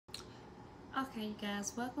Okay, you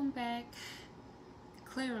guys, welcome back.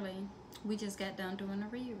 Clearly, we just got done doing a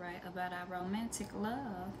rewrite about our romantic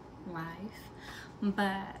love life,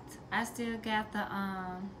 but I still got the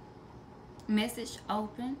message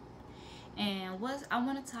open, and what I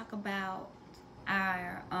want to talk about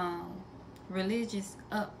our religious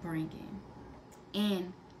upbringing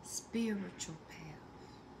and spiritual path.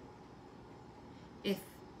 If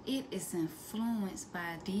it is influenced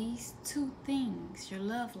by these two things, your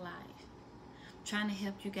love life, I'm trying to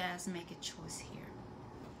help you guys make a choice here.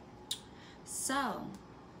 So,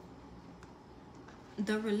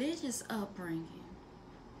 the religious upbringing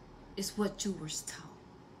is what you were taught,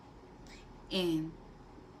 and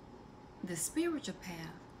the spiritual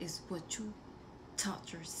path is what you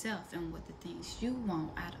taught yourself and what the things you want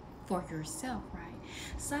out of for yourself, right?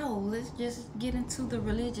 So let's just get into the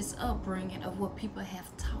religious upbringing of what people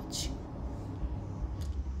have taught you.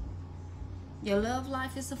 Your love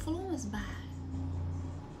life is influenced by it.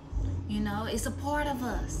 You know, it's a part of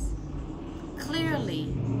us.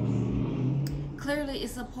 Clearly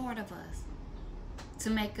it's a part of us to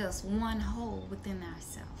make us one whole within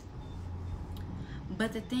ourselves.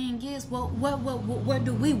 But the thing is, what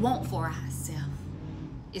do we want for ourselves?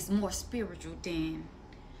 It's more spiritual than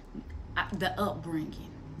the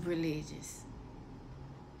upbringing, religious.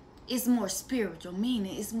 It's more spiritual,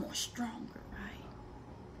 meaning it's more stronger, right?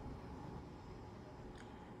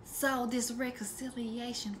 So this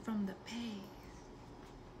reconciliation from the past,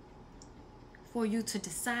 for you to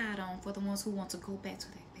decide on, for the ones who want to go back to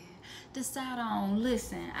that path, decide on,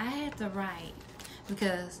 listen, I had to write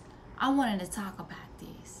because I wanted to talk about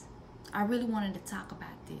this. I really wanted to talk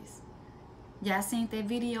about this. Y'all seen that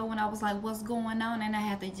video when I was like, what's going on? And I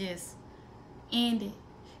had to just end it.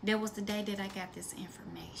 That was the day that I got this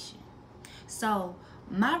information. So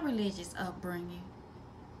my religious upbringing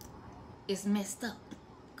is messed up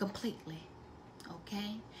completely.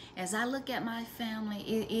 Okay? As I look at my family,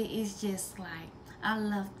 it is just like, I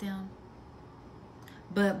love them.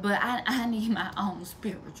 But I need my own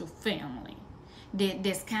spiritual family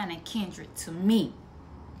that's kind of kindred to me,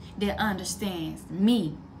 that understands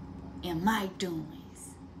me and my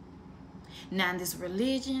doings. Now this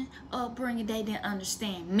religion upbringing, they didn't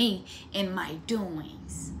understand me and my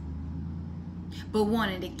doings, but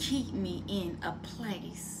wanted to keep me in a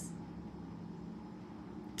place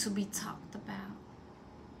to be talked about.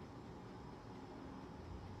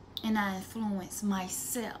 And I influenced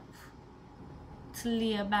myself to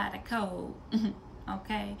live by the code,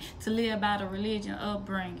 okay? To live by the religion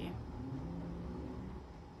upbringing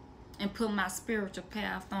and put my spiritual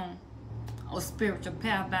path on, or spiritual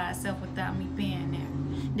path by itself without me being there.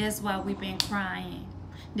 That's why we've been crying.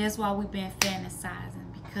 That's why we've been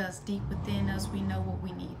fantasizing, because deep within us we know what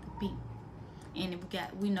we need to be. And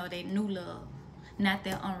we know that new love, not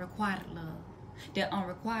that unrequited love. That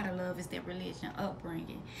unrequited love is that religion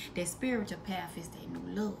upbringing. That spiritual path is that new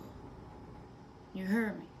love. You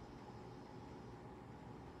heard me?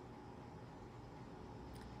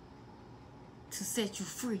 To set you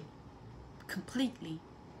free completely.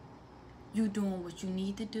 You doing what you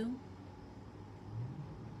need to do.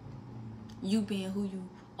 You being who you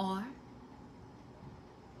are.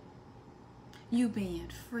 You being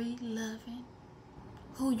free, loving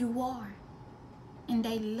who you are. And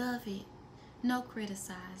they love it. No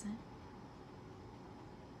criticizing.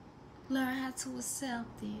 Learn how to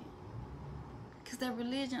accept it. Because that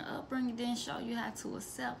religion upbringing didn't show you how to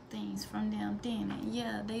accept things from them then. And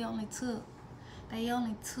yeah, they only took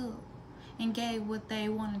and gave what they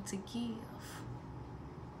wanted to give.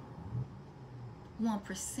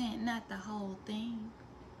 1%, not the whole thing.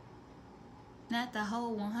 Not the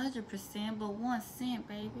whole 100%, but 1 cent,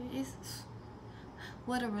 baby. It's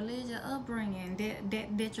what a religious upbringing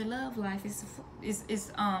that your love life is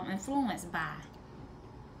influenced by.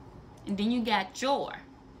 And then you got your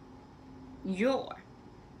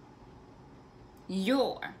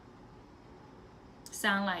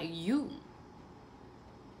sound like you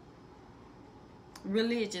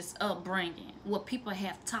religious upbringing, what people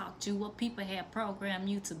have taught you, what people have programmed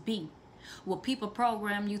you to be, what people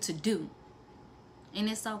program you to do. And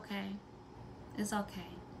it's okay. It's okay.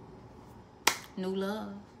 New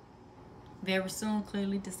love. Very soon,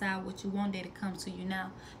 clearly decide what you want, that it comes to you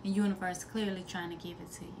now. And universe clearly trying to give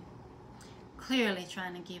it to you. Clearly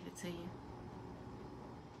trying to give it to you.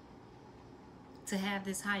 To have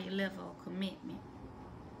this higher level of commitment.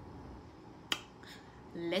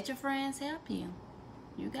 Let your friends help you.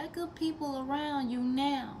 You got good people around you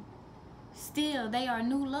now. Still, they are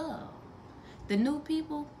new love. The new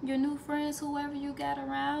people, your new friends, whoever you got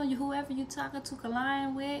around, whoever you talking to,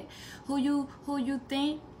 colliding with, who you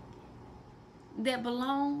think that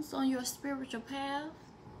belongs on your spiritual path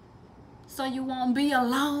so you won't be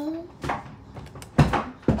alone.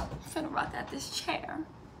 I'm finna rock out this chair.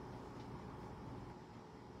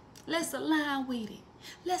 Let's align with it.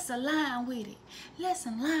 Let's align with it. Let's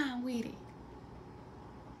align with it.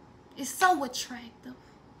 It's so attractive.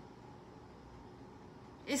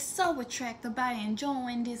 It's so attractive by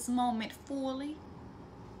enjoying this moment fully.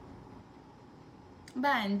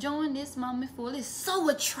 By enjoying this moment fully. It's so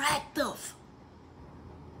attractive.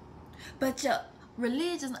 But your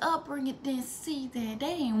religious upbringing didn't see that.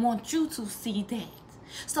 They didn't want you to see that.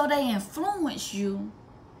 So they influence you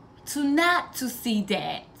to not to see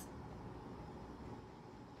that.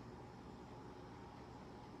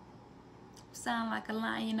 Sound like a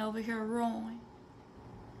lion over here roaring.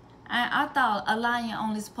 I thought a lion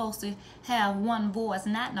only supposed to have one voice,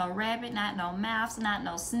 not no rabbit, not no mouse, not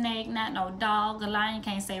no snake, not no dog. A lion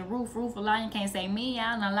can't say roof, roof. A lion can't say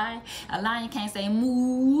meow. A lion can't say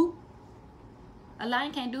moo. A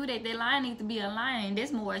lion can't do that. That lion needs to be a lion.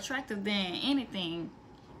 That's more attractive than anything.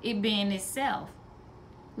 It being itself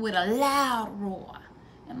with a loud roar.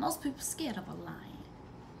 And most people scared of a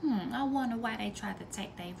lion. I wonder why they try to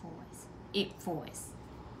take their voice. Voice.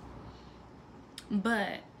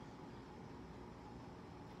 But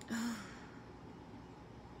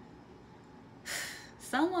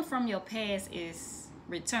someone from your past is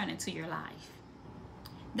returning to your life.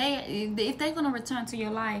 If they're gonna return to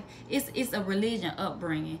your life, it's a religion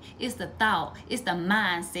upbringing. It's the thought. It's the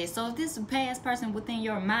mindset. So if this past person within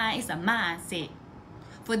your mind, it's a mindset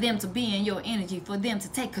for them to be in your energy, for them to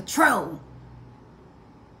take control.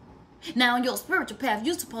 Now on your spiritual path,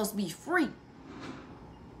 you're supposed to be free,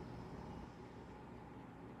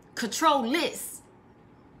 controlless,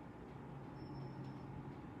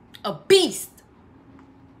 a beast,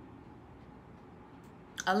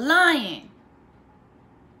 a lion.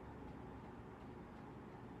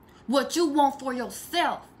 What you want for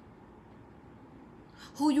yourself,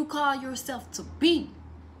 who you call yourself to be.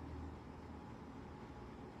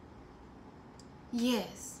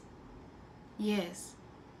 Yes. Yes.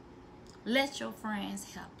 Let your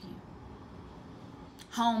friends help you.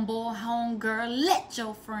 Homeboy, homegirl, let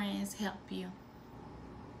your friends help you.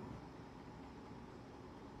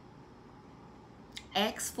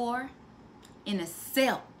 Ask for and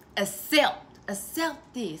accept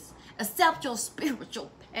this. Accept your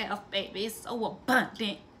spiritual path, baby. It's so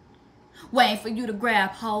abundant. Waiting for you to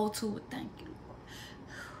grab hold to it. Thank you, Lord.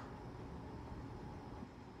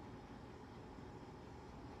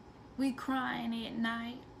 We crying at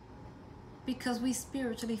night because we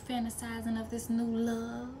spiritually fantasizing of this new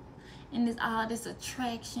love and all this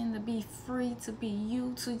attraction to be free, to be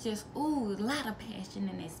you, to just, a lot of passion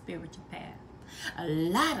in that spiritual path. A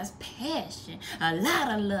lot of passion, a lot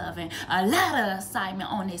of loving, a lot of excitement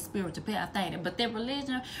on that spiritual path. But their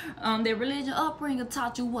religion upbringing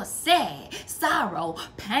taught you what's sad, sorrow,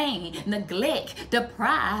 pain, neglect,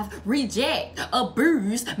 deprive, reject,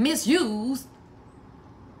 abuse, misuse.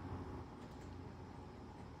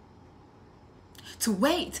 To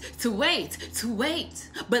wait,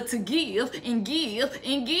 but to give and give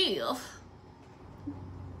and give.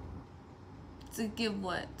 To give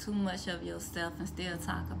what? Too much of yourself and still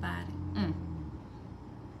talk about it.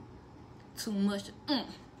 Too much.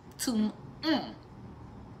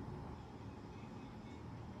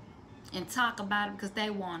 And talk about it because they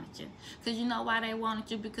wanted you. Because you know why they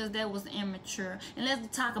wanted you? Because they was immature. And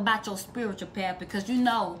let's talk about your spiritual path, because you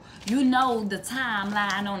know the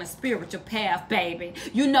timeline on the spiritual path, baby.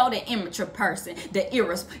 You know the immature person, the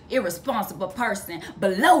irresponsible person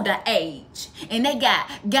below the age. And they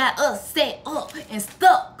got us set up and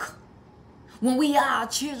stuck. When we are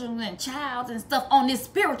children and child and stuff on this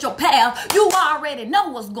spiritual path, you already know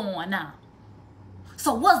what's going on.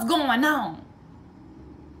 So what's going on?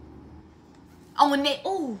 On that,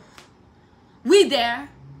 we there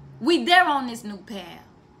on this new path.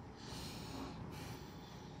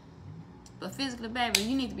 But physically, baby,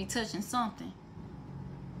 you need to be touching something.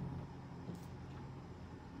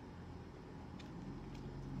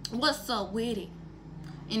 What's up with it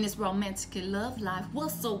in this romantic love life?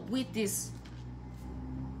 What's up with this?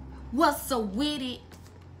 What's up with it?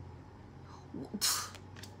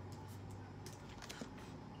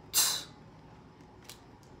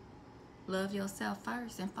 Love yourself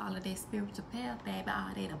first and follow that spiritual path, baby.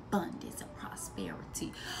 All that abundance and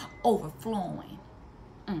prosperity overflowing.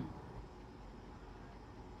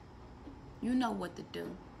 You know what to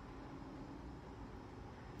do.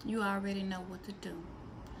 You already know what to do.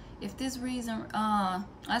 If this reason, I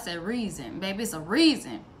said reason, baby, it's a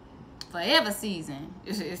reason. Forever season.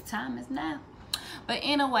 It's time is now. But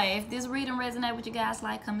anyway, if this reading resonates with you guys,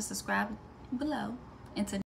 like, comment, subscribe, below. Until